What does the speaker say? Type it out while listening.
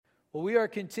Well, we are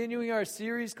continuing our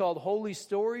series called Holy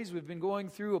Stories. We've been going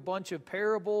through a bunch of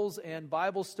parables and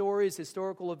Bible stories,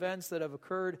 historical events that have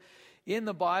occurred in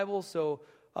the Bible. So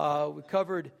we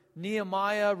covered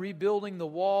Nehemiah rebuilding the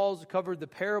walls. We covered the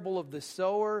parable of the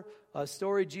sower, a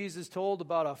story Jesus told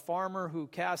about a farmer who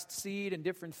cast seed and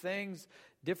different things,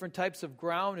 different types of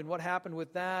ground, and what happened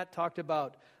with that. Talked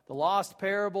about the lost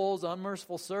parables,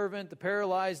 unmerciful servant, the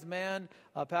paralyzed man.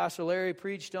 Pastor Larry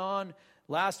preached on.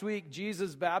 Last week,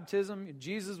 Jesus' baptism.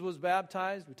 Jesus was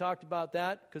baptized. We talked about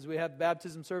that because we had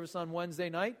baptism service on Wednesday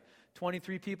night.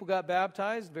 23 people got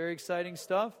baptized. Very exciting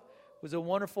stuff. It was a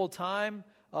wonderful time.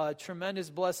 Tremendous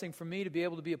blessing for me to be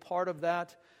able to be a part of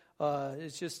that.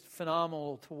 It's just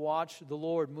phenomenal to watch the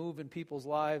Lord move in people's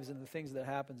lives and the things that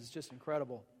happens. It's just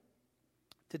incredible.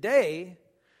 Today,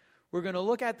 we're going to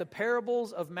look at the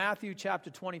parables of Matthew chapter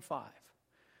 25.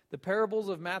 The parables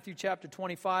of Matthew chapter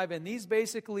 25, and these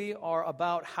basically are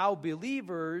about how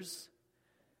believers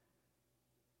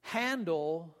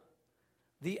handle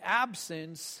the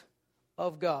absence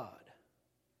of God.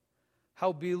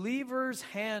 How believers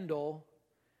handle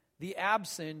the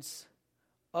absence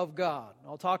of God.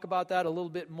 I'll talk about that a little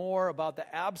bit more, about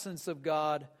the absence of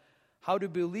God. How do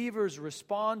believers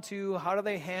respond to, how do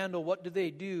they handle, what do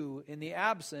they do in the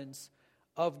absence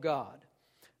of God?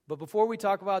 But before we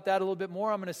talk about that a little bit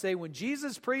more, I'm going to say when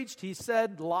Jesus preached, he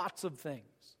said lots of things.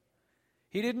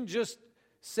 He didn't just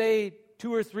say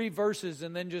 2 or 3 verses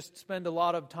and then just spend a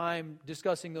lot of time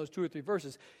discussing those 2 or 3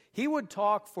 verses. He would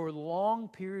talk for long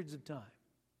periods of time.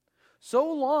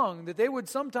 So long that they would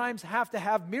sometimes have to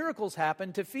have miracles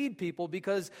happen to feed people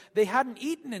because they hadn't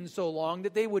eaten in so long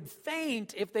that they would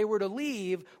faint if they were to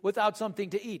leave without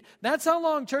something to eat. That's how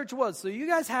long church was, so you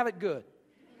guys have it good.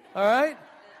 All right?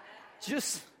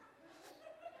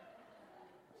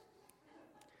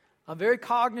 I'm very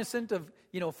cognizant of,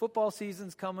 football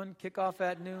season's coming, kickoff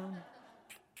at noon.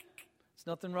 There's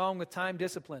nothing wrong with time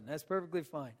discipline. That's perfectly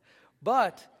fine.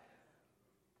 But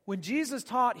when Jesus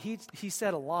taught, he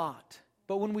said a lot.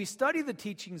 But when we study the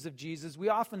teachings of Jesus, we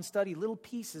often study little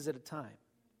pieces at a time.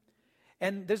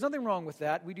 And there's nothing wrong with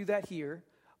that. We do that here.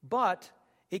 But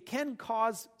it can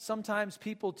cause sometimes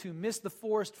people to miss the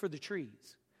forest for the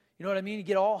trees. You know what I mean? You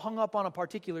get all hung up on a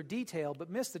particular detail, but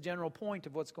miss the general point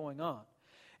of what's going on.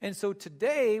 And so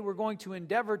today, we're going to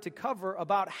endeavor to cover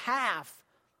about half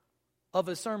of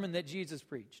a sermon that Jesus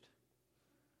preached.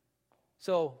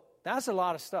 So that's a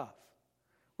lot of stuff.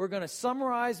 We're going to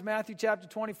summarize Matthew chapter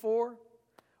 24.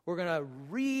 We're going to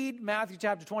read Matthew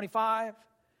chapter 25.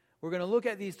 We're going to look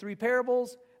at these 3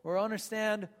 parables. We're going to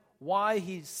understand why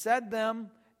he said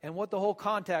them and what the whole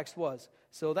context was.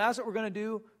 So that's what we're going to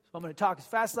do. So I'm going to talk as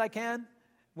fast as I can.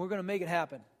 We're going to make it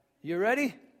happen. You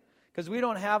ready? Because we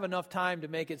don't have enough time to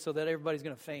make it so that everybody's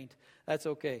going to faint. That's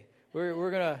okay.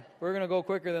 We're gonna go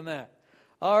quicker than that.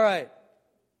 All right.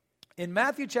 In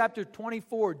Matthew chapter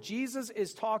 24, Jesus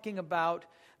is talking about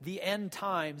the end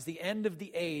times, the end of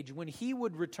the age, when he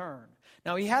would return.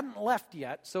 Now, he hadn't left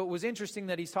yet, so it was interesting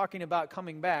that he's talking about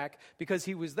coming back because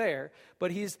he was there.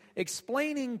 But he's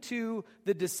explaining to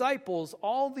the disciples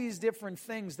all these different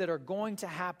things that are going to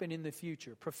happen in the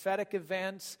future. Prophetic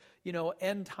events,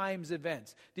 end times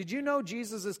events. Did you know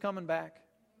Jesus is coming back?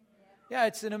 Yeah,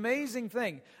 it's an amazing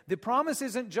thing. The promise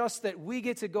isn't just that we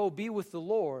get to go be with the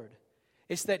Lord.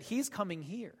 It's that he's coming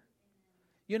here.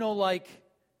 Like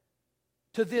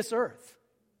to this earth.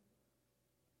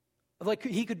 Like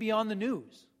he could be on the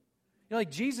news.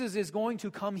 Like Jesus is going to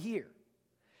come here.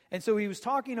 And so he was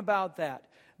talking about that.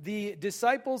 The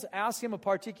disciples asked him a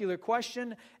particular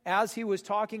question as he was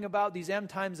talking about these end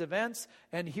times events.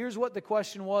 And here's what the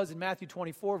question was in Matthew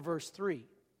 24, verse 3.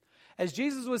 As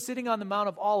Jesus was sitting on the Mount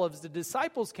of Olives, the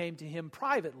disciples came to him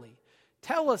privately.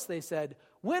 Tell us, they said,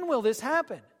 when will this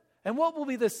happen? And what will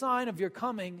be the sign of your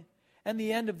coming and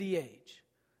the end of the age?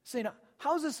 Saying,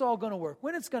 how's this all going to work?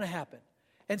 When it's going to happen?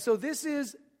 And so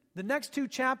the next 2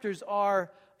 chapters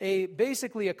are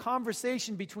basically a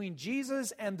conversation between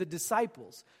Jesus and the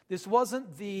disciples. This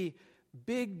wasn't the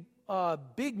big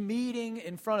meeting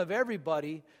in front of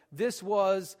everybody. This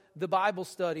was the Bible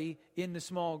study in the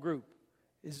small group,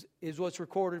 is what's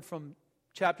recorded from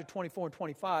chapter 24 and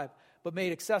 25, but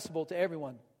made accessible to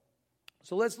everyone.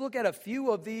 So let's look at a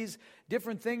few of these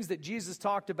different things that Jesus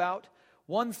talked about.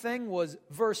 One thing was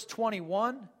verse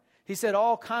 21. He said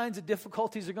all kinds of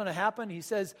difficulties are going to happen. He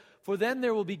says, for then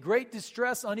there will be great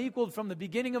distress unequaled from the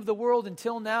beginning of the world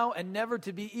until now and never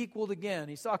to be equaled again.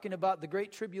 He's talking about the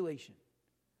great tribulation.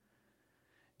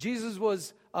 Jesus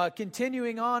was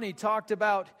continuing on. He talked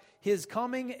about his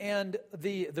coming and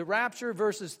the rapture,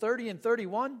 verses 30 and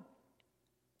 31.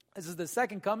 This is the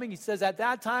second coming. He says, at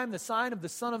that time, the sign of the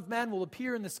Son of Man will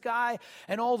appear in the sky,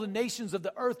 and all the nations of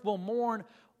the earth will mourn.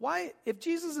 Why? If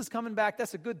Jesus is coming back,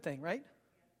 that's a good thing, right?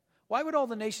 Why would all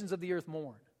the nations of the earth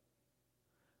mourn?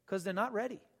 Because they're not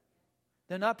ready.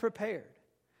 They're not prepared.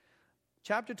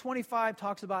 Chapter 25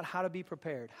 talks about how to be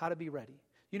prepared, how to be ready.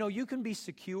 You know, you can be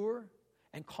secure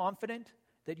and confident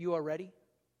that you are ready.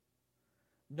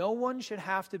 No one should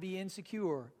have to be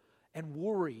insecure and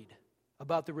worried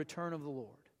about the return of the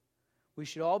Lord. We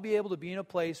should all be able to be in a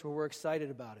place where we're excited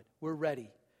about it. We're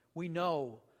ready. We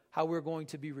know how we're going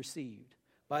to be received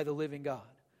by the living God.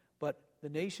 But the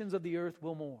nations of the earth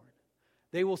will mourn.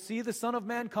 They will see the Son of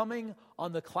Man coming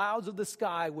on the clouds of the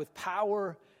sky with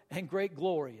power and great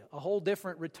glory. A whole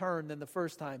different return than the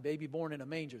first time, baby born in a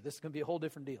manger. This is going to be a whole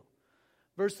different deal.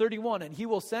 Verse 31, and he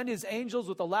will send his angels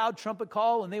with a loud trumpet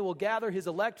call, and they will gather his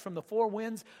elect from the four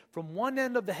winds, from one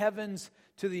end of the heavens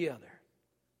to the other.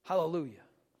 Hallelujah.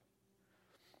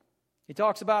 He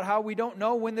talks about how we don't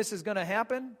know when this is going to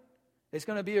happen. It's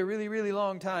going to be a really, really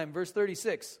long time. Verse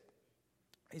 36,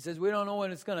 he says, we don't know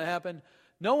when it's going to happen.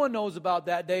 No one knows about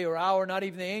that day or hour, not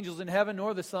even the angels in heaven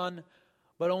nor the Son,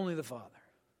 but only the Father.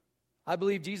 I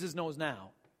believe Jesus knows now.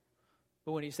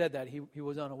 But when he said that, he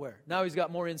was unaware. Now he's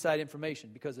got more inside information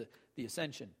because of the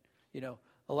ascension,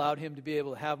 allowed him to be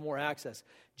able to have more access.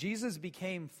 Jesus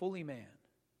became fully man.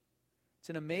 It's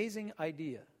an amazing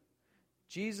idea.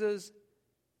 Jesus,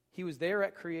 he was there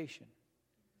at creation.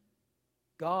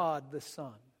 God the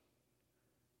Son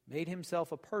made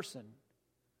himself a person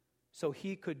so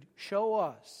he could show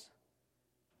us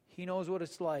he knows what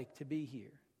it's like to be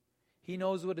here. He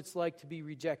knows what it's like to be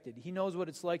rejected. He knows what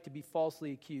it's like to be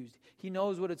falsely accused. He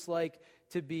knows what it's like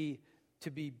to be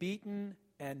beaten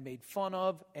and made fun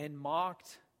of and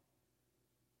mocked.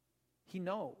 He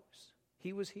knows.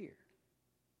 He was here.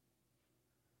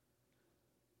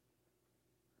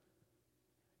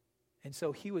 And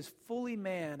so he was fully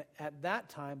man at that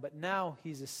time, but now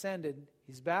he's ascended.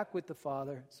 He's back with the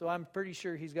Father. So I'm pretty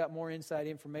sure he's got more inside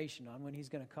information on when he's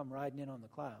going to come riding in on the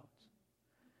clouds.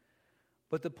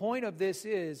 But the point of this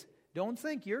is, don't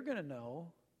think you're going to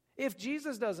know if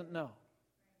Jesus doesn't know.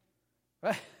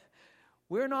 Right?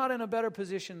 We're not in a better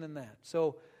position than that.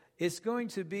 So it's going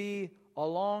to be a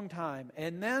long time.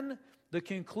 And then the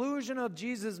conclusion of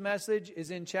Jesus' message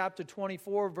is in chapter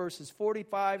 24, verses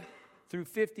 45 through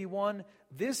 51.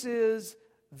 This is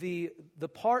the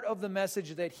part of the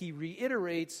message that he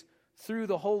reiterates through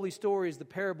the holy stories, the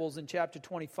parables in chapter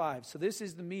 25. So this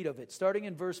is the meat of it, starting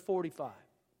in verse 45.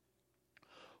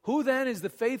 Who then is the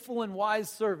faithful and wise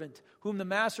servant whom the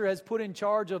master has put in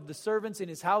charge of the servants in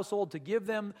his household to give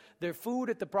them their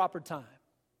food at the proper time?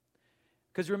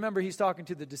 Because remember, he's talking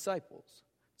to the disciples.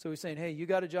 So he's saying, hey, you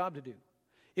got a job to do.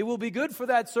 It will be good for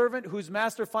that servant whose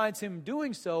master finds him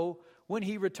doing so when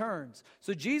he returns.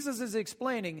 So Jesus is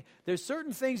explaining there's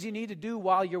certain things you need to do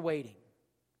while you're waiting.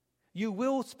 You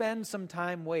will spend some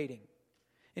time waiting.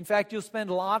 In fact, you'll spend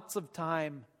lots of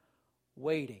time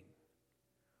waiting.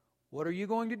 What are you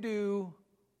going to do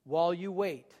while you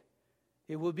wait?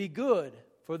 It will be good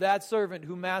for that servant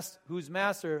whose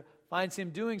master finds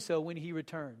him doing so when he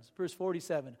returns. Verse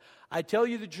 47. I tell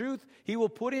you the truth, he will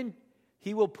put him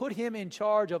in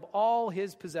charge of all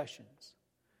his possessions.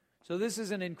 So this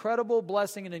is an incredible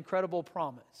blessing, an incredible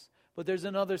promise. But there's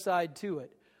another side to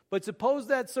it. But suppose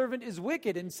that servant is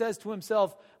wicked and says to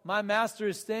himself, my master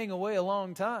is staying away a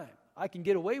long time. I can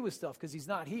get away with stuff because he's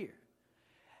not here.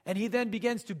 And he then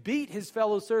begins to beat his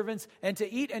fellow servants and to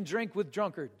eat and drink with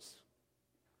drunkards.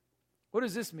 What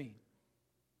does this mean?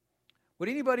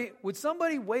 Would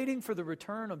somebody waiting for the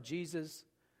return of Jesus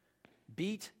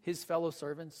beat his fellow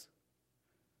servants?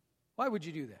 Why would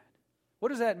you do that? What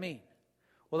does that mean?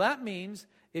 Well, that means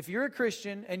if you're a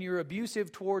Christian and you're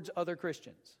abusive towards other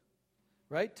Christians,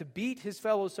 right? To beat his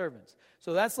fellow servants.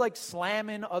 So that's like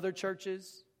slamming other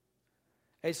churches.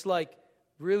 It's like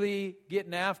really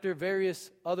getting after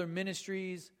various other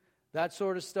ministries, that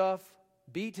sort of stuff.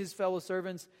 Beat his fellow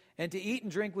servants. And to eat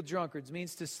and drink with drunkards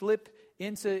means to slip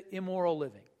into immoral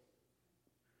living.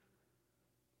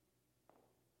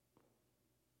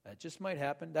 That just might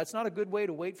happen. That's not a good way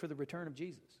to wait for the return of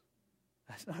Jesus.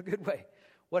 That's not a good way.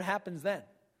 What happens then?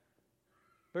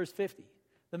 Verse 50.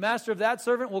 The master of that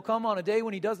servant will come on a day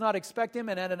when he does not expect him,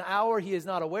 and at an hour he is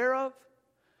not aware of.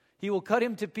 He will cut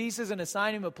him to pieces and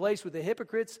assign him a place with the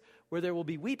hypocrites, where there will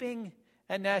be weeping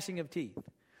and gnashing of teeth.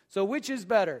 So which is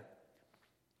better?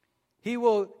 He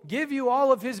will give you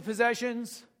all of his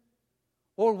possessions,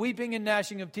 or weeping and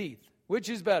gnashing of teeth. Which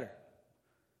is better?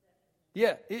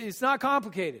 Yeah, it's not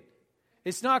complicated.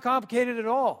 It's not complicated at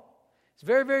all. It's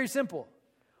very, very simple.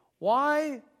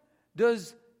 Why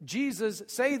does Jesus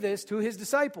say this to his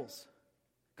disciples?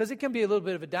 Because it can be a little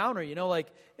bit of a downer, like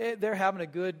they're having a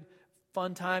good,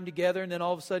 fun time together, and then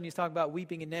all of a sudden he's talking about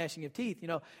weeping and gnashing of teeth.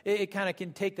 It kind of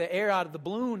can take the air out of the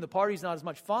balloon. The party's not as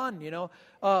much fun,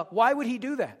 Why would he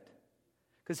do that?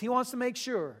 Because he wants to make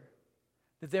sure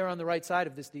that they're on the right side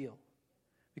of this deal.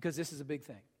 Because this is a big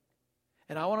thing.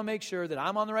 And I want to make sure that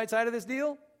I'm on the right side of this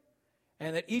deal,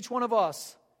 and that each one of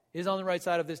us is on the right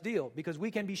side of this deal, because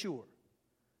we can be sure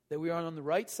that we are on the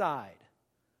right side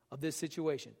of this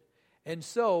situation. And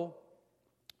so,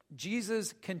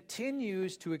 Jesus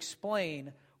continues to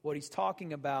explain what he's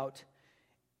talking about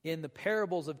in the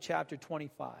parables of chapter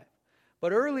 25.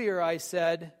 But earlier I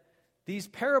said these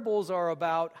parables are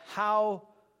about how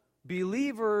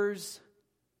believers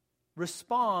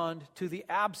respond to the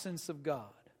absence of God.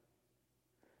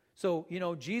 So,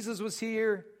 Jesus was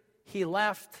here, he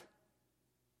left,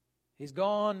 he's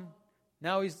gone,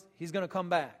 now he's going to come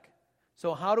back.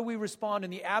 So how do we respond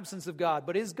in the absence of God?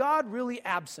 But is God really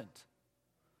absent?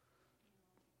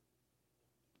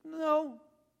 No.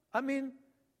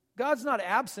 God's not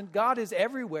absent. God is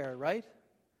everywhere, right?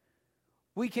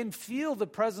 We can feel the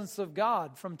presence of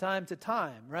God from time to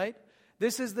time, right?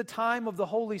 This is the time of the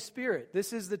Holy Spirit.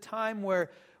 This is the time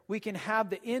where we can have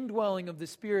the indwelling of the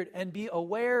Spirit and be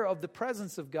aware of the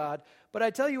presence of God. But I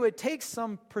tell you, it takes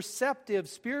some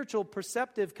spiritual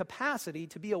perceptive capacity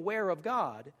to be aware of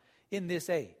God in this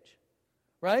age,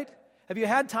 right? Have you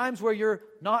had times where you're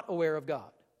not aware of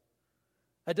God?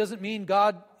 That doesn't mean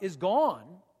God is gone,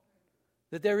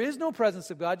 that there is no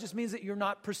presence of God. It just means that you're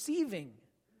not perceiving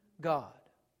God.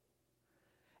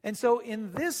 And so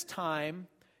in this time,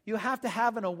 you have to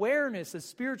have an awareness, a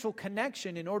spiritual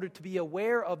connection in order to be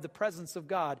aware of the presence of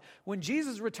God. When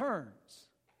Jesus returns,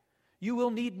 you will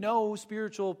need no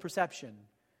spiritual perception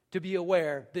to be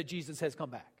aware that Jesus has come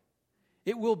back.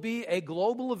 It will be a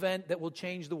global event that will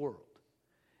change the world.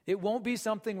 It won't be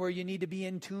something where you need to be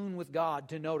in tune with God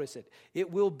to notice it.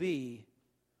 It will be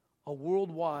a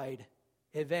worldwide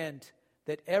event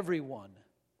that everyone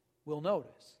will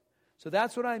notice. So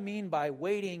that's what I mean by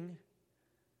waiting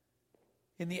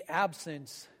in the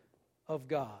absence of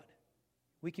God.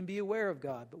 We can be aware of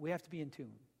God, but we have to be in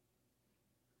tune.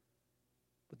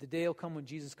 But the day will come when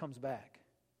Jesus comes back.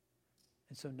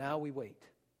 And so now we wait.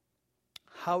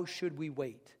 How should we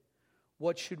wait?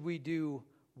 What should we do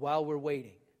while we're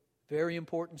waiting? Very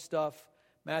important stuff.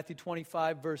 Matthew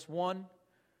 25, verse 1,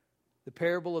 the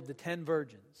parable of the 10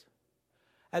 virgins.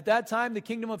 At that time, the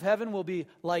kingdom of heaven will be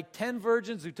like 10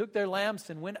 virgins who took their lamps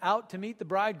and went out to meet the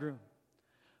bridegroom.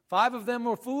 5 of them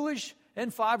were foolish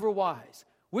and 5 were wise.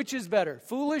 Which is better,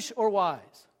 foolish or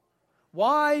wise?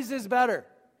 Wise is better.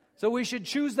 So we should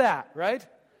choose that, right?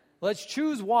 Let's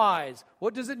choose wise.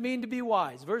 What does it mean to be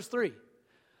wise? Verse 3.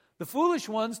 The foolish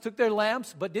ones took their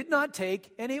lamps but did not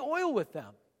take any oil with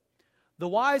them. The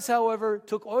wise, however,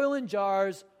 took oil in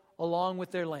jars along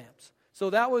with their lamps. So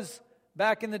that was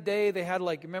back in the day. They had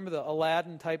remember the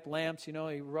Aladdin type lamps,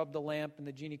 you rub the lamp and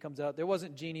the genie comes out. There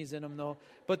wasn't genies in them though,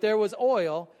 but there was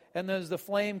oil, and there's the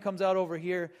flame comes out over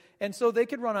here. And so they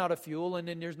could run out of fuel and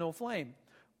then there's no flame.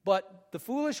 But the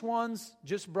foolish ones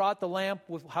just brought the lamp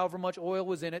with however much oil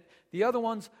was in it. The other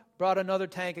ones brought another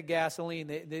tank of gasoline.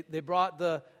 They brought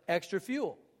the extra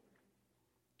fuel.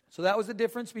 So that was the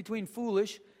difference between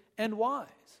foolish and wise.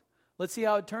 Let's see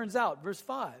how it turns out. Verse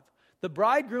 5. The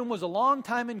bridegroom was a long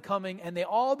time in coming, and they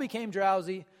all became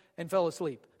drowsy and fell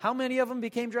asleep. How many of them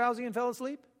became drowsy and fell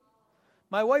asleep?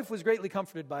 My wife was greatly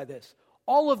comforted by this.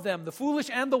 All of them, the foolish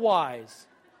and the wise,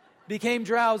 became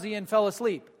drowsy and fell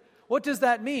asleep. What does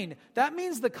that mean? That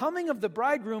means the coming of the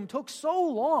bridegroom took so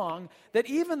long that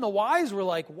even the wise were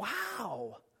like,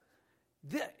 wow,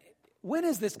 when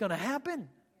is this going to happen?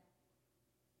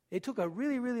 It took a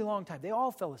really, really long time. They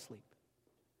all fell asleep.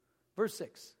 Verse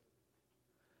 6.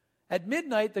 At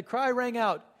midnight, the cry rang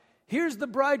out, "Here's the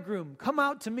bridegroom, come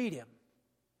out to meet him."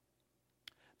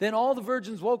 Then all the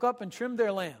virgins woke up and trimmed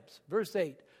their lamps. Verse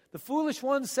 8. The foolish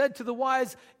ones said to the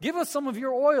wise, "Give us some of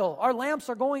your oil. Our lamps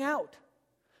are going out."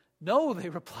 "No," they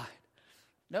replied.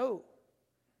 "No.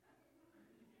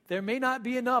 There may not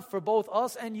be enough for both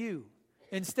us and you.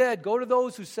 Instead, go to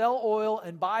those who sell oil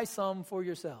and buy some for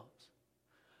yourselves."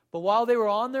 But while they were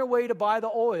on their way to buy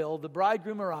the oil, the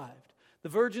bridegroom arrived. The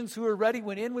virgins who were ready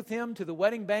went in with him to the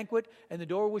wedding banquet, and the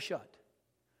door was shut.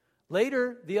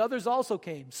 Later, the others also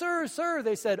came. "Sir, sir,"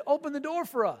 they said, "open the door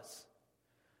for us."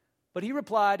 But he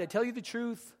replied, "I tell you the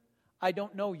truth, I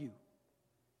don't know you.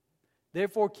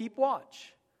 Therefore keep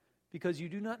watch, because you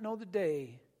do not know the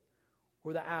day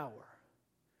or the hour."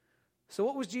 So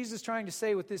what was Jesus trying to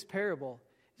say with this parable?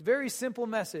 It's a very simple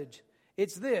message.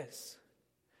 It's this: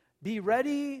 be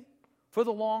ready for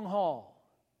the long haul.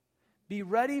 Be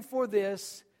ready for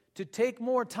this to take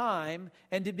more time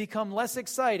and to become less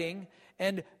exciting,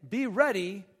 and be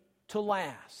ready to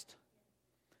last.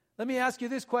 Let me ask you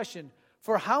this question.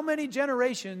 For how many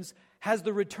generations has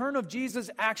the return of Jesus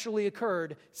actually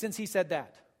occurred since he said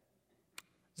that?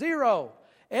 0.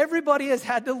 Everybody has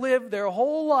had to live their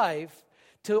whole life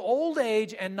to old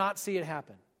age and not see it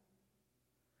happen.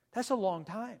 That's a long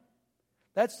time.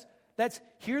 That's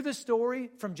hear the story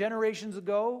from generations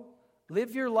ago,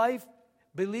 live your life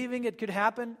believing it could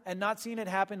happen and not seeing it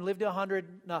happen, live to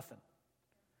 100, nothing.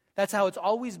 That's how it's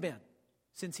always been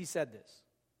since he said this.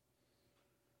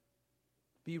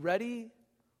 Be ready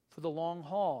for the long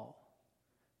haul,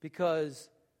 because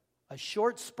a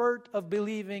short spurt of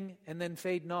believing and then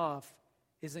fading off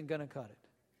isn't going to cut it.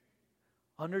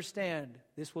 Understand,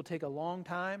 this will take a long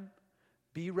time.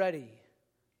 Be ready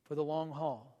for the long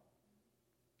haul.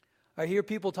 I hear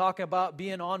people talking about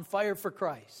being on fire for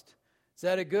Christ. Is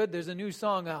that a good? There's a new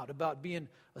song out about being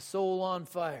a soul on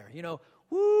fire. You know,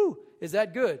 woo! Is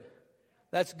that good?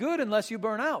 That's good unless you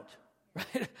burn out,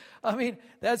 right? I mean,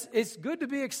 it's good to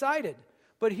be excited.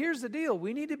 But here's the deal.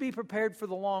 We need to be prepared for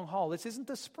the long haul. This isn't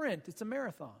a sprint. It's a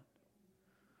marathon.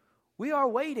 We are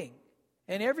waiting.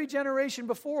 And every generation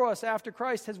before us after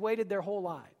Christ has waited their whole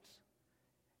lives.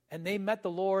 And they met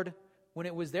the Lord when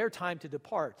it was their time to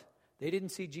depart. They didn't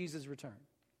see Jesus return.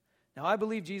 Now, I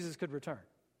believe Jesus could return.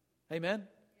 Amen?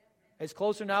 It's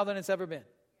closer now than it's ever been.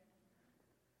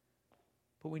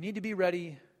 But we need to be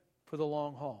ready for the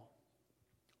long haul.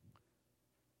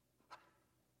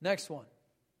 Next one.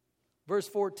 Verse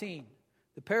 14.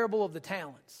 The parable of the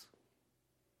talents.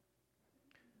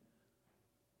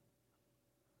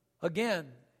 Again,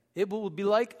 it will be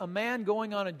like a man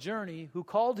going on a journey who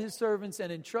called his servants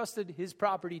and entrusted his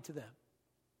property to them.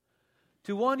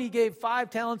 To one he gave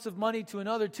 5 talents of money, to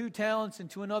another 2 talents, and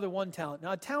to another 1 talent.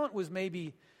 Now a talent was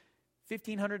maybe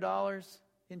 $1,500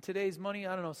 in today's money.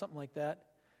 I don't know, something like that.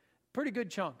 Pretty good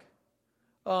chunk.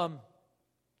 So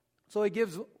he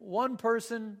gives one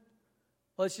person,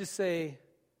 let's just say,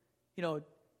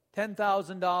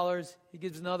 $10,000. He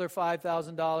gives another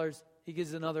 $5,000. He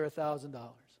gives another $1,000.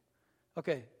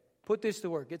 Okay, put this to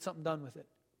work. Get something done with it.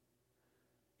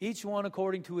 Each one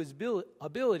according to his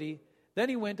ability. Then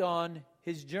he went on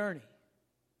his journey.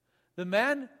 The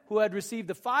man who had received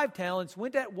the 5 talents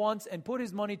went at once and put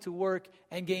his money to work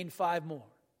and gained 5 more.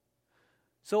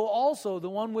 So also the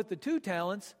one with the 2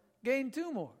 talents gained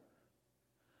 2 more.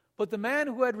 But the man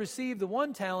who had received the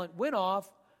 1 talent went off,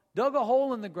 dug a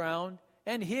hole in the ground,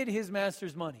 and hid his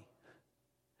master's money.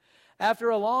 After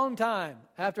a long time,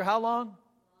 after how long?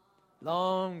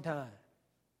 Long time.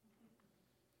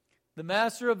 The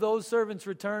master of those servants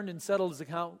returned and settled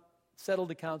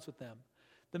accounts with them.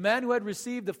 The man who had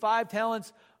received the 5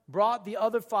 talents brought the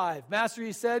other 5. Master,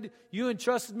 he said, you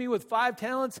entrusted me with 5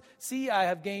 talents. See, I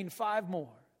have gained 5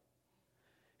 more.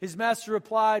 His master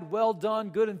replied, well done,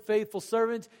 good and faithful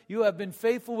servant. You have been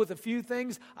faithful with a few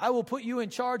things. I will put you in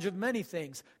charge of many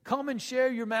things. Come and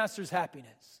share your master's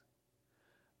happiness.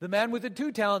 The man with the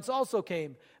 2 talents also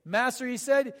came. Master, he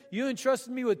said, you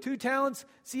entrusted me with 2 talents.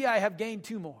 See, I have gained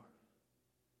 2 more.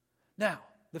 Now,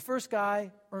 the first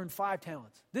guy earned 5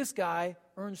 talents. This guy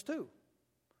earns 2.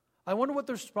 I wonder what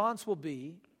the response will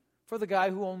be for the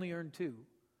guy who only earned 2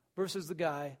 versus the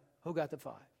guy who got the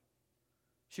 5.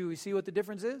 Should we see what the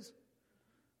difference is?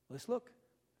 Let's look.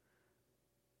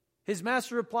 His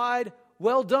master replied,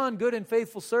 well done, good and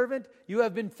faithful servant. You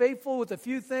have been faithful with a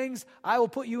few things. I will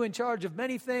put you in charge of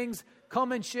many things.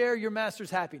 Come and share your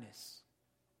master's happiness.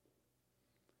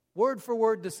 Word for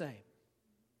word the same.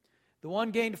 The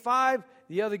one gained 5,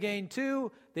 the other gained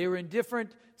 2. They were in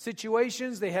different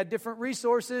situations. They had different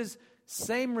resources.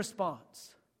 Same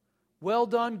response. Well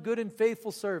done, good and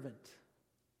faithful servant.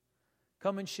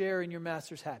 Come and share in your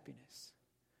master's happiness.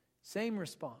 Same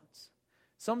response.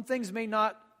 Some things may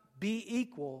not be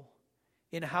equal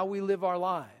in how we live our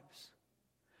lives.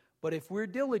 But if we're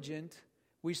diligent,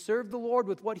 we serve the Lord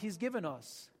with what He's given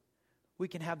us, we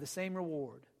can have the same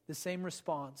reward, the same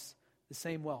response, the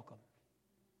same welcome.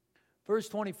 Verse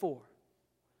 24.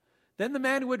 Then the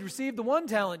man who had received the 1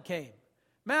 talent came.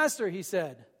 Master, he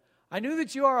said, I knew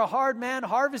that you are a hard man,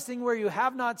 harvesting where you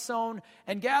have not sown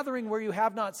and gathering where you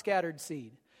have not scattered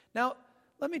seed. Now,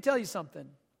 let me tell you something.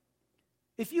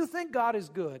 If you think God is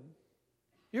good,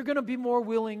 you're going to be more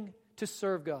willing to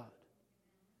serve God.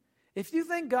 If you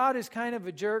think God is kind of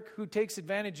a jerk who takes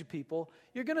advantage of people,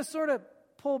 you're going to sort of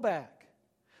pull back.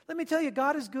 Let me tell you,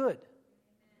 God is good.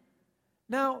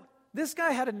 Now, this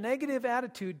guy had a negative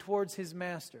attitude towards his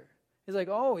master. He's like,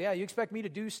 oh yeah, you expect me to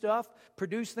do stuff,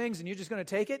 produce things, and you're just going to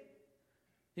take it?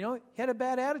 He had a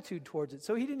bad attitude towards it,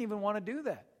 so he didn't even want to do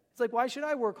that. It's like, why should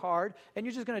I work hard and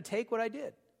you're just going to take what I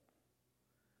did?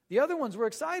 The other ones were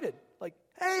excited. Like,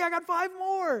 hey, I got 5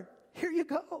 more. Here you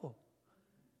go.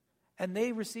 And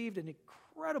they received an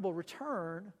incredible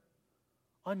return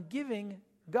on giving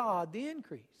God the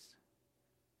increase.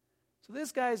 So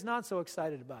this guy is not so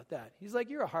excited about that. He's like,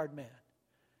 you're a hard man.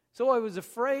 So I was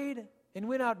afraid and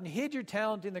went out and hid your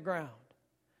talent in the ground.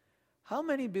 How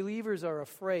many believers are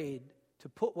afraid to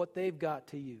put what they've got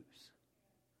to use?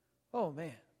 Oh,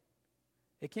 man.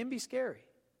 It can be scary.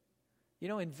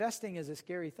 Investing is a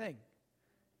scary thing.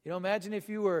 Imagine if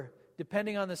you were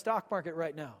depending on the stock market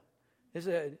right now.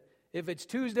 If it's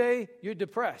Tuesday, you're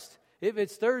depressed. If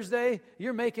it's Thursday,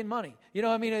 you're making money.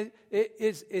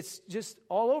 It's just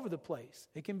all over the place.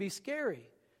 It can be scary.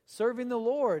 Serving the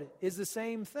Lord is the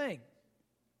same thing.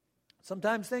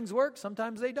 Sometimes things work,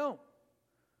 sometimes they don't.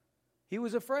 He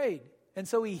was afraid. And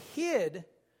so he hid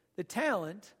the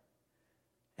talent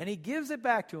and he gives it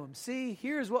back to him. See,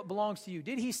 here's what belongs to you.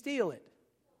 Did he steal it?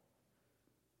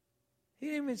 He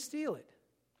didn't even steal it.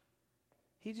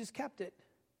 He just kept it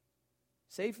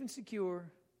safe and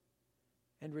secure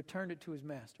and returned it to his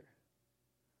master.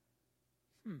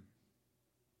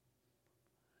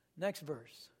 Next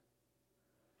verse.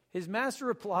 His master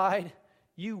replied,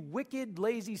 you wicked,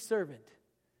 lazy servant.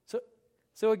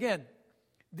 So again,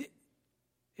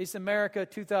 it's America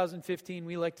 2015.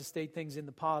 We like to state things in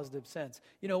the positive sense.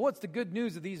 What's the good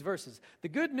news of these verses? The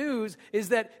good news is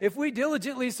that if we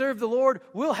diligently serve the Lord,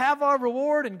 we'll have our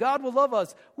reward and God will love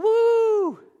us.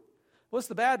 Woo! What's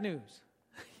the bad news?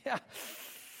 Yeah.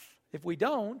 If we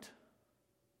don't,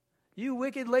 you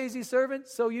wicked, lazy servant,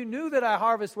 so you knew that I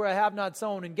harvest where I have not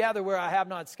sown and gather where I have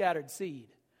not scattered seed.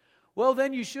 Well,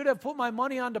 then you should have put my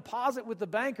money on deposit with the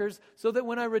bankers so that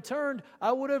when I returned,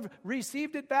 I would have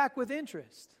received it back with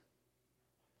interest.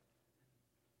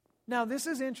 Now, this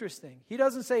is interesting. He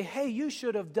doesn't say, hey, you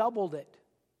should have doubled it.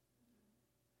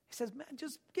 He says, man,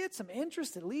 just get some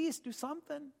interest at least. Do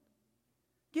something.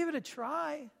 Give it a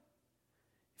try.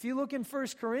 If you look in 1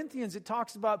 Corinthians, it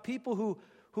talks about people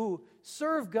who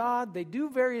serve God. They do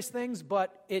various things,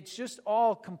 but it's just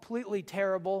all completely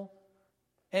terrible.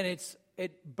 And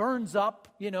it burns up,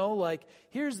 like,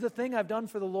 here's the thing I've done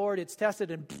for the Lord. It's tested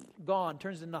and gone,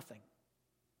 turns to nothing.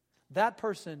 That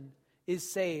person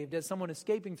is saved as someone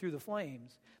escaping through the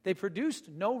flames. They produced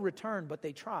no return, but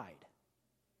they tried.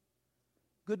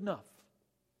 Good enough.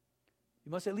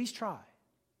 You must at least try.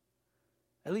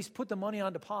 At least put the money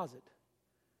on deposit.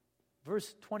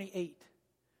 Verse 28.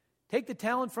 Take the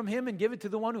talent from him and give it to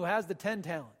the one who has the 10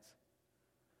 talents.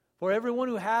 For everyone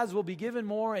who has will be given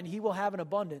more, and he will have an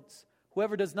abundance.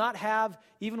 Whoever does not have,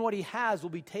 even what he has will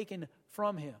be taken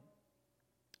from him.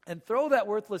 And throw that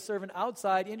worthless servant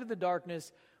outside into the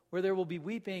darkness where there will be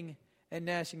weeping and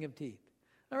gnashing of teeth.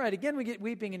 All right, again we get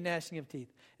weeping and gnashing of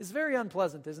teeth. It's very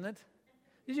unpleasant, isn't it?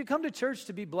 Did you come to church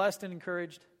to be blessed and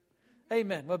encouraged?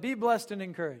 Amen. Well, be blessed and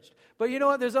encouraged. But you know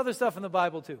what? There's other stuff in the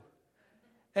Bible too.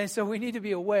 And so we need to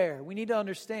be aware. We need to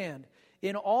understand.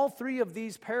 In all 3 of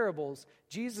these parables,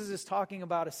 Jesus is talking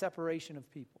about a separation of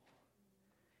people.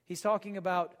 He's talking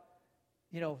about,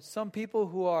 some people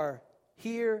who are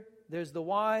here. There's the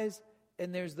wise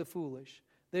and there's the foolish.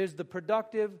 There's the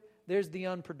productive, there's the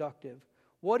unproductive.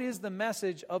 What is the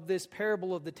message of this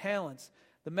parable of the talents?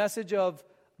 The message of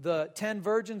the 10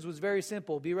 virgins was very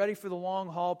simple. Be ready for the long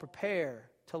haul, prepare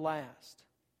to last.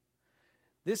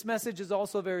 This message is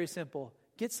also very simple.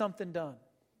 Get something done.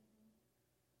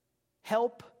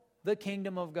 Help the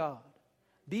kingdom of God.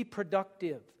 Be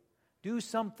productive. Do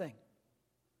something.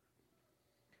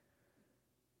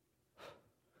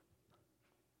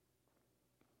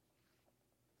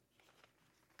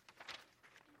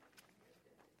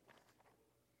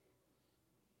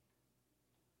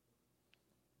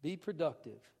 Be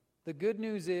productive. The good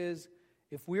news is,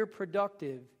 if we're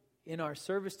productive in our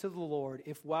service to the Lord,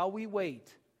 if while we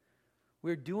wait,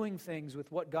 we're doing things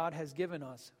with what God has given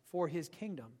us for His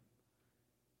kingdom,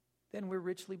 then we're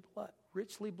richly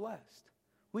blessed.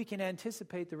 We can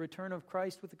anticipate the return of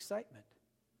Christ with excitement.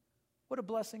 What a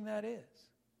blessing that is.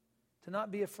 To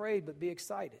not be afraid, but be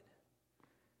excited.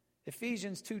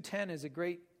 Ephesians 2:10 is a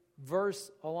great verse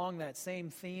along that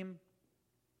same theme.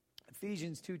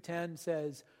 Ephesians 2:10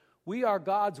 says, "We are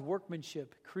God's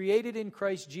workmanship, created in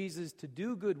Christ Jesus to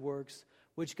do good works,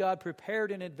 which God prepared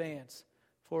in advance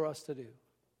for us to do."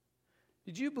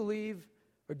 Did you believe,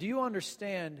 or do you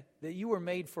understand that you were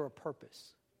made for a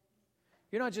purpose?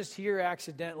 You're not just here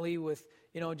accidentally with,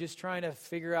 just trying to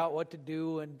figure out what to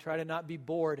do and try to not be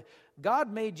bored.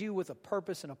 God made you with a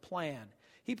purpose and a plan.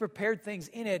 He prepared things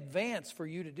in advance for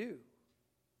you to do.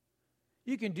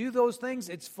 You can do those things.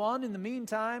 It's fun in the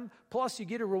meantime. Plus, you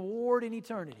get a reward in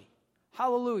eternity.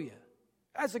 Hallelujah.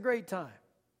 That's a great time.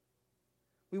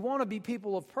 We want to be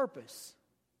people of purpose.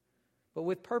 But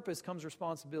with purpose comes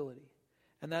responsibility.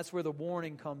 And that's where the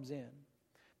warning comes in.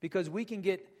 Because we can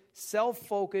get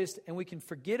self-focused and we can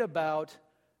forget about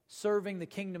serving the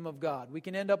kingdom of God. We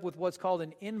can end up with what's called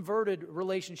an inverted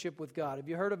relationship with God. Have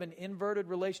you heard of an inverted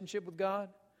relationship with God?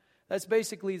 That's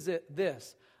basically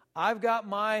this. I've got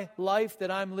my life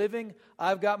that I'm living.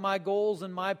 I've got my goals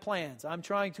and my plans. I'm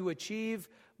trying to achieve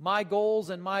my goals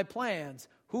and my plans.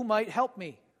 Who might help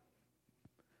me?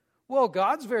 Well,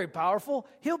 God's very powerful.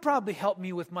 He'll probably help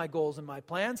me with my goals and my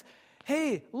plans.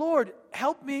 Hey, Lord,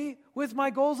 help me with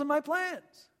my goals and my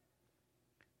plans.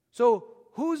 So,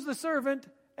 who's the servant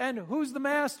and who's the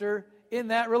master in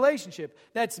that relationship?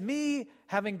 That's me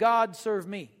having God serve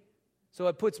me. So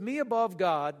it puts me above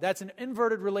God. That's an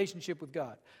inverted relationship with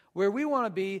God. Where we want to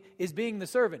be is being the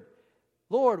servant.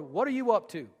 Lord, what are you up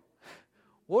to?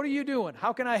 What are you doing?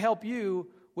 How can I help you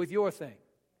with your thing?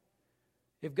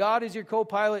 If God is your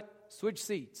co-pilot, switch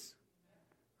seats.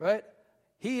 Right?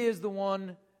 He is the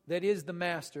one that is the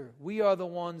master. We are the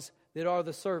ones that are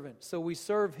the servant. So we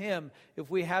serve Him. If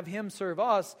we have Him serve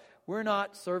us, we're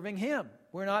not serving Him.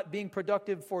 We're not being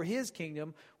productive for His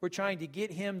kingdom. We're trying to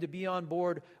get Him to be on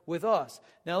board with us.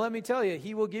 Now let me tell you,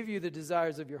 He will give you the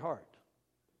desires of your heart.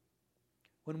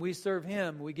 When we serve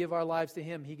Him, we give our lives to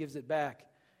Him, He gives it back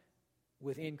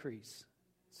with increase.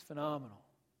 It's phenomenal.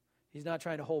 He's not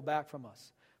trying to hold back from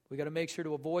us. We've got to make sure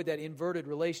to avoid that inverted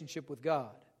relationship with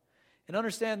God. And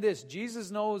understand this, Jesus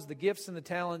knows the gifts and the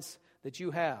talents that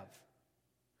you have,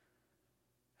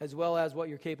 as well as what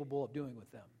you're capable of doing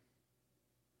with them.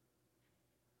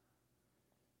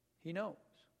 He knows.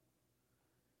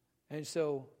 And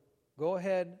so, go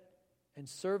ahead and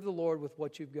serve the Lord with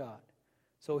what you've got.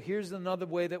 So here's another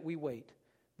way that we wait.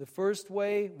 The first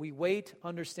way, we wait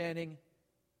understanding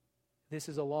this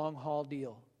is a long haul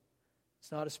deal.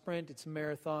 It's not a sprint, it's a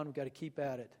marathon. We've got to keep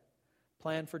at it.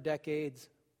 Plan for decades.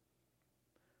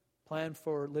 Plan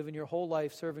for living your whole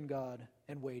life serving God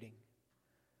and waiting.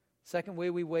 Second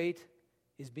way we wait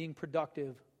is being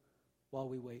productive while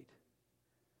we wait.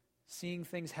 Seeing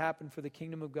things happen for the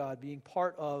kingdom of God, being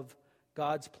part of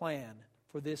God's plan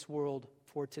for this world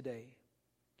for today.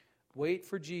 Wait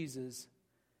for Jesus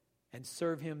and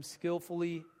serve Him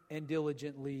skillfully and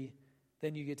diligently,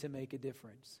 then you get to make a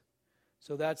difference.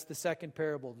 So that's the second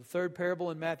parable. The third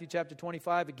parable in Matthew chapter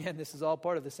 25, again, this is all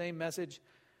part of the same message.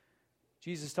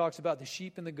 Jesus talks about the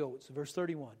sheep and the goats, verse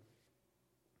 31.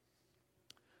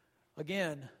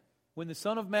 Again, when the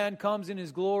Son of Man comes in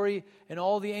His glory and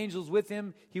all the angels with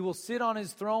Him, He will sit on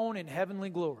His throne in heavenly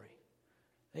glory.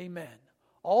 Amen.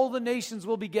 All the nations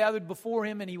will be gathered before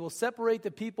Him, and He will separate the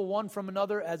people one from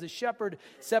another as a shepherd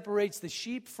separates the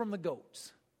sheep from the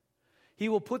goats. He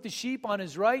will put the sheep on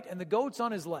His right and the goats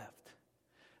on His left.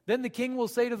 Then the King will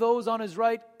say to those on His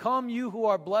right, "Come, you who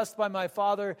are blessed by my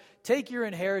Father, take your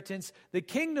inheritance, the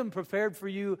kingdom prepared for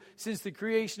you since the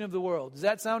creation of the world." Does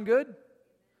that sound good?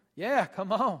 Yeah,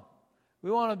 come on. We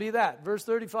want to be that. Verse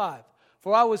 35.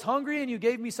 "For I was hungry and you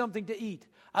gave me something to eat.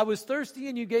 I was thirsty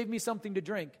and you gave me something to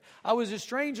drink. I was a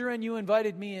stranger and you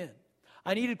invited me in.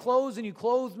 I needed clothes and you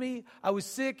clothed me. I was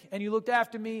sick and you looked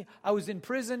after me. I was in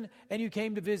prison and you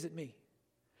came to visit me."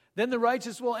 Then the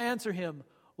righteous will answer Him,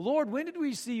 "Lord, when did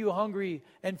we see you hungry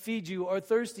and feed you, or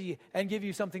thirsty and give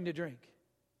you something to drink?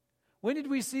 When did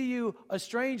we see you a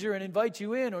stranger and invite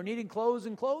you in, or needing clothes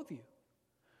and clothe you?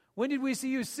 When did we see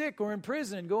you sick or in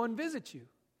prison and go and visit you?"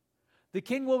 The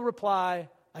King will reply,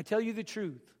 "I tell you the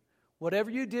truth.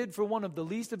 Whatever you did for one of the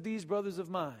least of these brothers of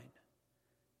mine,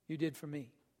 you did for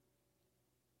me."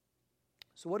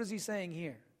 So what is He saying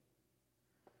here?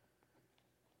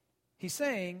 He's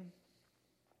saying,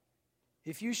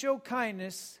 if you show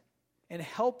kindness and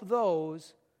help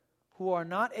those who are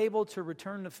not able to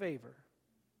return the favor,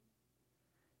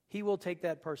 He will take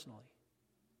that personally.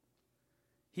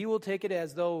 He will take it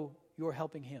as though you're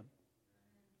helping Him.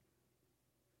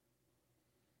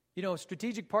 You know,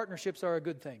 strategic partnerships are a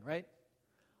good thing, right?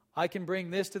 I can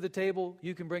bring this to the table,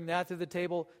 you can bring that to the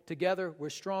table. Together, we're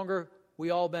stronger, we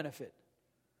all benefit.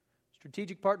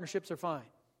 Strategic partnerships are fine.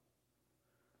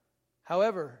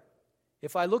 However,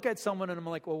 if I look at someone and I'm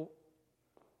like, "Well,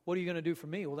 what are you going to do for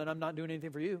me?" Well, then I'm not doing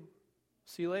anything for you.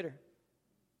 See you later.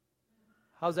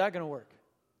 How's that going to work?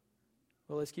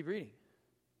 Well, let's keep reading.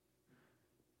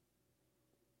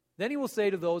 Then He will say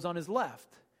to those on His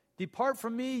left, "Depart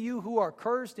from me, you who are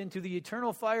cursed, into the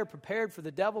eternal fire prepared for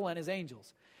the devil and his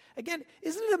angels." Again,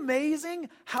 isn't it amazing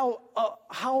how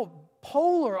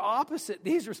polar opposite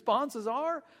these responses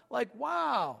are? Like,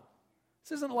 wow.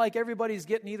 This isn't like everybody's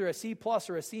getting either a C plus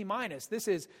or a C minus. This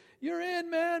is, you're in,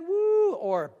 man, woo,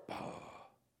 or,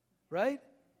 right?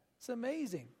 It's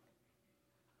amazing.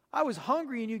 I was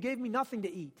hungry and you gave me nothing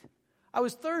to eat. I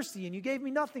was thirsty and you gave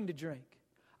me nothing to drink.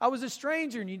 I was a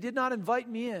stranger and you did not invite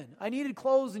me in. I needed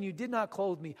clothes and you did not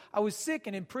clothe me. I was sick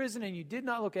and in prison and you did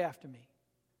not look after me.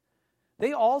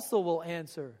 They also will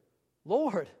answer,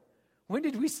 Lord, when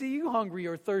did we see you hungry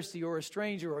or thirsty or a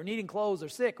stranger or needing clothes or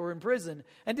sick or in prison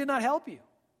and did not help you?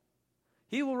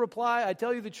 He will reply, I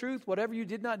tell you the truth, whatever you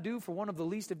did not do for one of the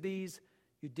least of these,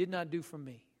 you did not do for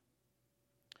me.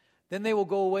 Then they will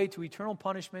go away to eternal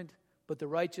punishment, but the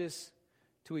righteous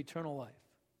to eternal life.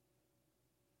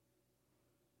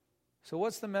 So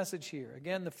what's the message here?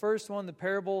 Again, the first one, the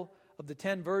parable of the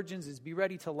 10 virgins, is be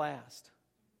ready to last.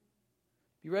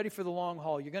 Be ready for the long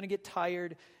haul. You're going to get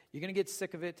tired. You're going to get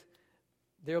sick of it.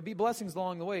 There'll be blessings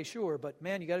along the way, sure, but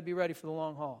man, you got to be ready for the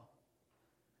long haul.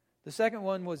 The second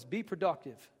one was be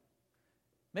productive.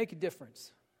 Make a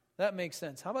difference. That makes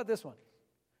sense. How about this one?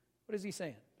 What is he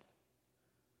saying?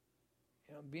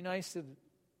 Be nice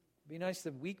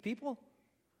to weak people?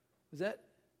 What's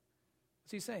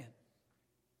he saying?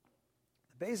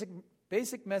 The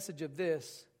basic message of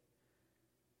this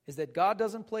is that God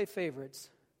doesn't play favorites,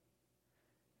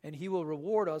 and He will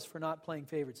reward us for not playing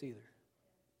favorites either.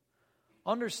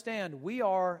 Understand, we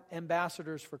are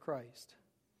ambassadors for Christ.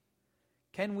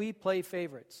 Can we play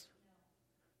favorites?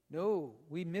 No,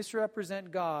 we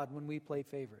misrepresent God when we play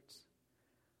favorites.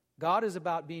 God is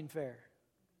about being fair.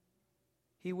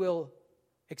 He will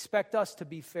expect us to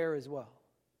be fair as well.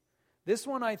 This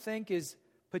one, I think, is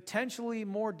potentially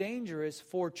more dangerous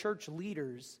for church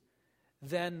leaders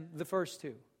than the first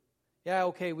two. Yeah,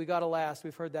 okay, we got to last.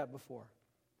 We've heard that before.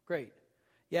 Great.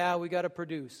 Yeah, we got to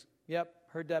produce. Yep,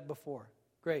 heard that before.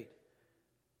 Great.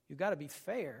 You got to be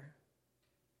fair.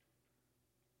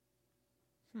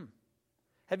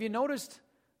 Have you noticed,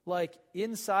 like,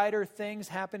 insider things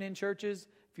happen in churches?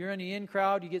 If you're in the in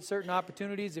crowd, you get certain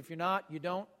opportunities. If you're not, you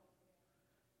don't.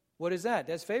 What is that?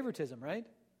 That's favoritism, right?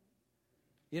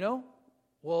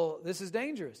 Well, this is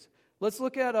dangerous. Let's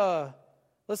look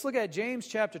at James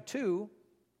chapter 2.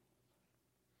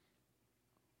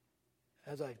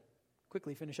 As I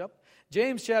quickly finish up.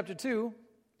 James chapter 2.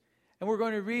 And we're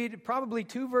going to read probably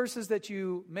 2 verses that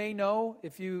you may know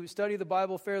if you study the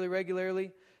Bible fairly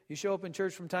regularly. You show up in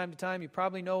church from time to time, you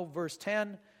probably know verse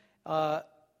 10. But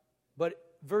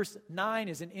verse 9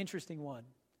 is an interesting one.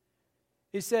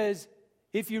 It says,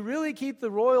 if you really keep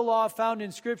the royal law found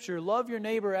in Scripture, love your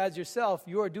neighbor as yourself,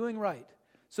 you are doing right.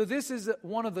 So this is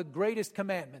one of the greatest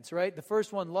commandments, right? The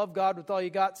first one, love God with all you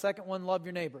got. Second one, love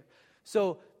your neighbor.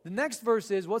 So the next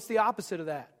verse is, what's the opposite of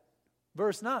that?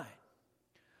 Verse 9.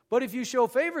 But if you show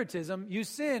favoritism, you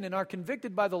sin and are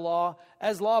convicted by the law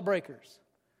as lawbreakers.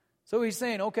 So he's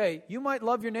saying, okay, you might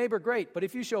love your neighbor, great, but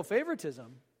if you show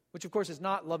favoritism, which of course is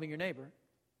not loving your neighbor,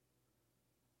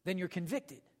 then you're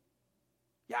convicted.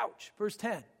 Youch. Verse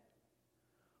 10.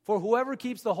 For whoever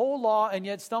keeps the whole law and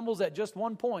yet stumbles at just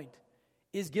one point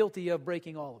is guilty of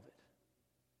breaking all of it.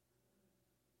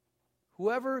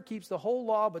 Whoever keeps the whole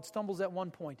law but stumbles at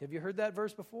one point. Have you heard that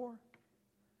verse before?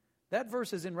 That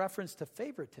verse is in reference to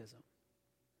favoritism.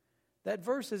 That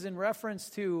verse is in reference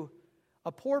to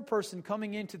a poor person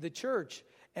coming into the church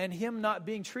and him not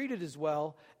being treated as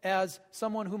well as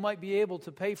someone who might be able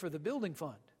to pay for the building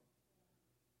fund.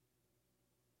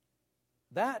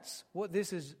 That's what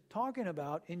this is talking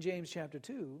about in James chapter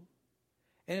 2,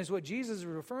 and is what Jesus is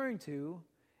referring to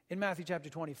in Matthew chapter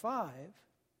 25,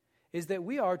 is that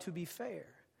we are to be fair.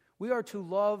 We are to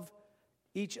love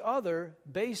each other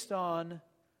based on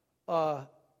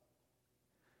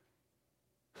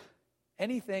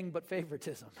anything but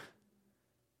favoritism.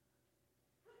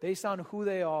 Based on who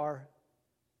they are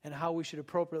and how we should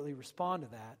appropriately respond to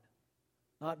that.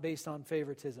 Not based on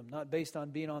favoritism, not based on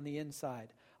being on the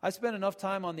inside. I spent enough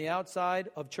time on the outside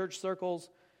of church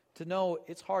circles to know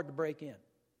it's hard to break in.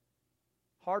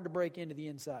 Hard to break into the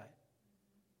inside.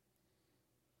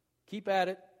 Keep at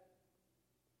it.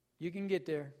 You can get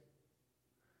there.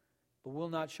 But we'll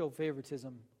not show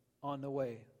favoritism on the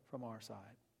way from our side.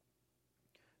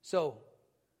 So,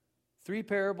 3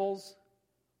 parables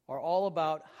are all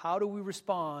about how do we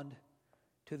respond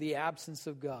to the absence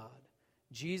of God.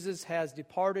 Jesus has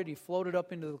departed. He floated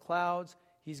up into the clouds.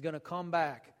 He's going to come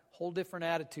back. Whole different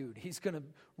attitude. He's going to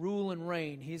rule and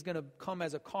reign. He's going to come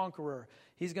as a conqueror.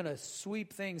 He's going to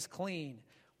sweep things clean.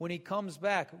 When he comes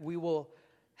back, we will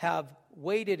have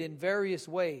waited in various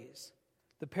ways.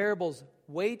 The parables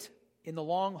wait in the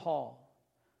long haul.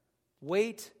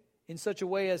 Wait in such a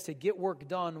way as to get work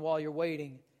done while you're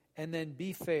waiting, and then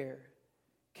be fair.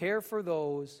 Care for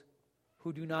those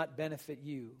who do not benefit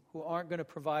you, who aren't going to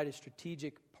provide a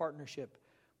strategic partnership,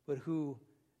 but who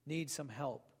need some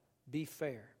help. Be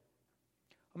fair.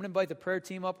 I'm going to invite the prayer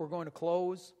team up. We're going to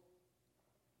close.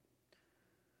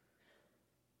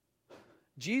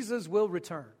 Jesus will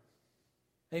return.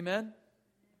 Amen?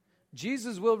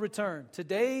 Jesus will return.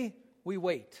 Today, we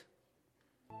wait.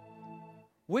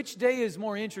 Which day is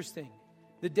more interesting?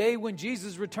 The day when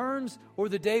Jesus returns or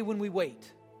the day when we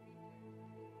wait?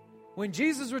 When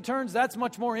Jesus returns, that's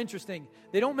much more interesting.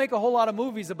 They don't make a whole lot of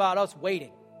movies about us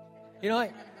waiting. You know,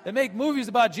 they make movies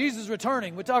about Jesus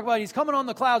returning. We talk about He's coming on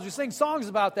the clouds. We sing songs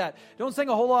about that. Don't sing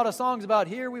a whole lot of songs about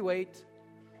here we wait.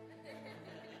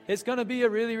 It's going to be a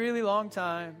really, really long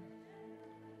time.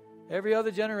 Every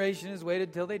other generation has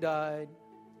waited till they died.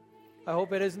 I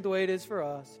hope it isn't the way it is for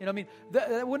us. You know, I mean,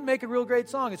 that wouldn't make a real great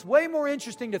song. It's way more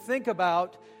interesting to think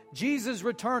about Jesus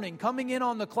returning, coming in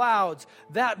on the clouds,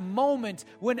 that moment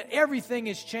when everything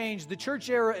is changed, the church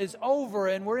era is over,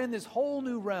 and we're in this whole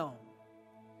new realm.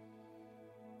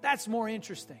 That's more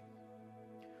interesting.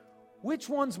 Which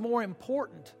one's more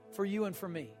important for you and for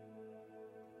me?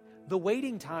 The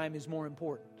waiting time is more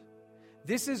important.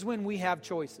 This is when we have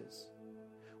choices.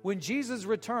 When Jesus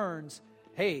returns,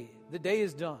 hey, the day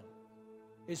is done.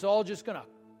 It's all just going to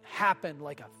happen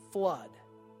like a flood.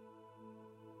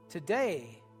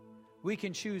 Today, we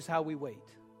can choose how we wait.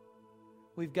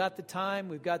 We've got the time.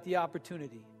 We've got the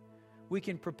opportunity. We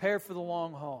can prepare for the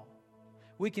long haul.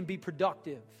 We can be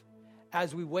productive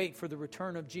as we wait for the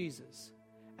return of Jesus.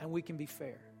 And we can be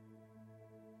fair.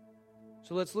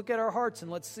 So let's look at our hearts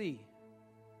and let's see.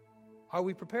 Are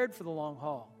we prepared for the long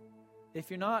haul? If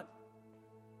you're not,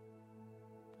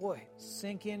 boy,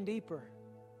 sink in deeper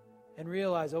and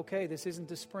realize, okay, this isn't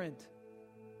a sprint.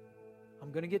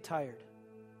 I'm going to get tired.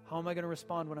 How am I going to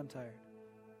respond when I'm tired?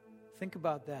 Think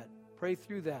about that. Pray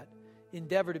through that.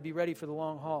 Endeavor to be ready for the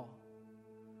long haul.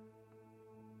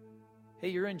 Hey,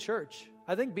 you're in church.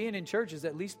 I think being in church is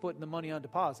at least putting the money on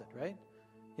deposit, right?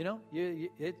 You know,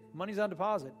 money's on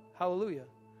deposit. Hallelujah.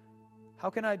 How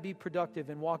can I be productive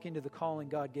and walk into the calling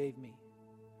God gave me?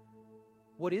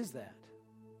 What is that?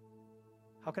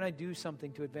 How can I do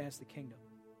something to advance the kingdom?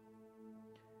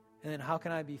 And then how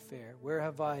can I be fair? Where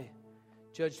have I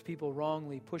judged people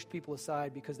wrongly, pushed people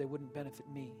aside because they wouldn't benefit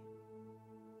me?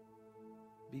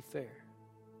 Be fair.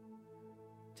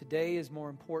 Today is more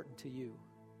important to you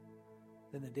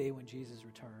than the day when Jesus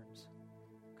returns.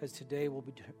 Because today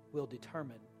will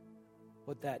determine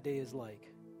what that day is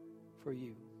like for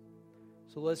you.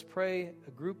 So let's pray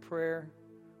a group prayer.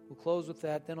 We'll close with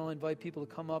that. Then I'll invite people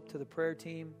to come up to the prayer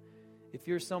team. If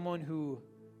you're someone who,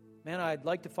 man, I'd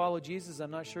like to follow Jesus,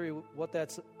 I'm not sure what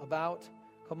that's about,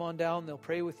 come on down. They'll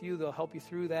pray with you. They'll help you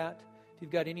through that. If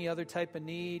you've got any other type of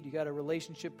need, you got a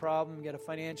relationship problem, you got a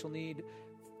financial need,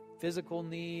 physical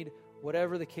need,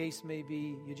 whatever the case may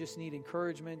be, you just need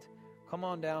encouragement, come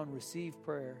on down, receive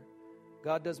prayer.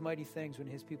 God does mighty things when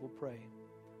His people pray.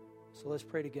 So let's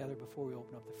pray together before we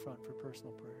open up the front for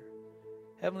personal prayer.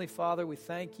 Heavenly Father, we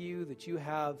thank You that You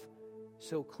have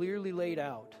so clearly laid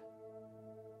out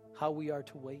how we are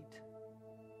to wait.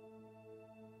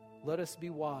 Let us be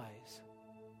wise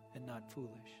and not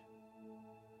foolish.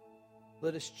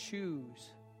 Let us choose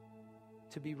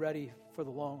to be ready for the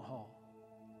long haul.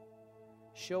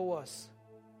 Show us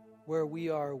where we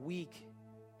are weak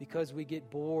because we get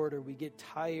bored or we get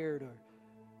tired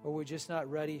or we're just not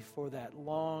ready for that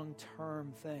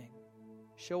long-term thing.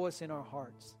 Show us in our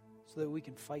hearts so that we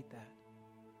can fight that.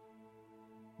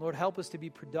 Lord, help us to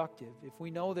be productive. If we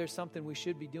know there's something we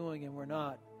should be doing and we're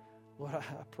not, Lord,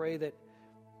 I pray that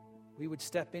we would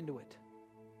step into it.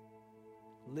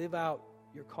 Live out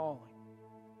Your calling.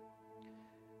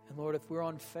 And Lord, if we're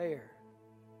unfair,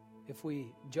 if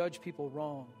we judge people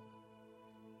wrong,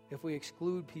 if we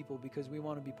exclude people because we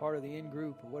want to be part of the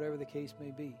in-group or whatever the case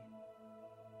may be,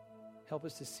 help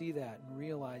us to see that and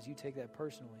realize You take that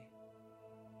personally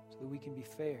so that we can be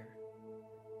fair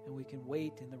and we can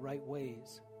wait in the right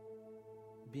ways,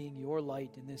 being Your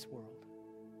light in this world.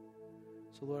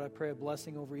 So Lord, I pray a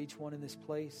blessing over each one in this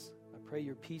place. I pray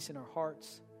Your peace in our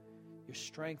hearts, Your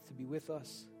strength to be with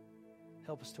us.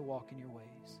 Help us to walk in Your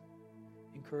ways.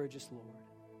 Encourage us, Lord.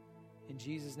 In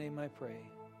Jesus' name I pray.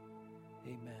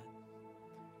 Amen.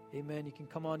 Amen. You can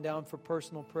come on down for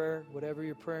personal prayer. Whatever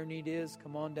your prayer need is,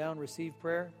 come on down, receive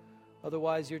prayer.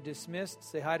 Otherwise, you're dismissed.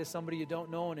 Say hi to somebody you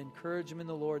don't know and encourage them in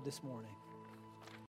the Lord this morning.